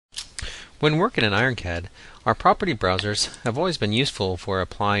When working in IronCAD, our property browsers have always been useful for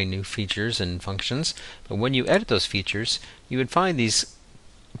applying new features and functions, but when you edit those features, you would find these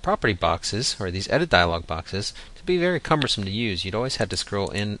property boxes, or these edit dialog boxes, to be very cumbersome to use. You'd always have to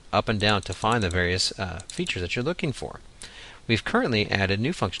scroll in, up and down to find the various features that you're looking for. We've currently added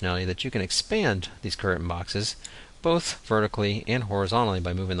new functionality that you can expand these current boxes both vertically and horizontally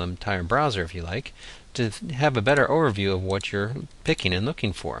by moving the entire browser if you like, to have a better overview of what you're picking and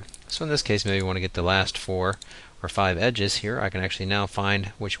looking for. So in this case, maybe you want to get the last 4 or 5 edges here. I can actually now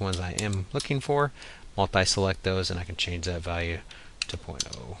find which ones I am looking for, multi-select those, and I can change that value to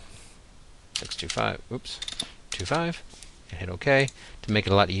 0.0625, and hit OK to make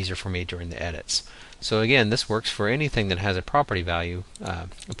it a lot easier for me during the edits. So again, this works for anything that has a property value, a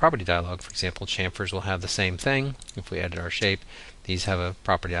property dialog. For example, chamfers will have the same thing. If we edit our shape, these have a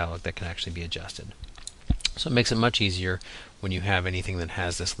property dialog that can actually be adjusted. So it makes it much easier when you have anything that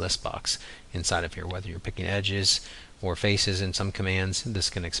has this list box inside of here. Whether you're picking edges or faces in some commands, this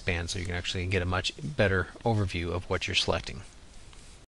can expand so you can actually get a much better overview of what you're selecting.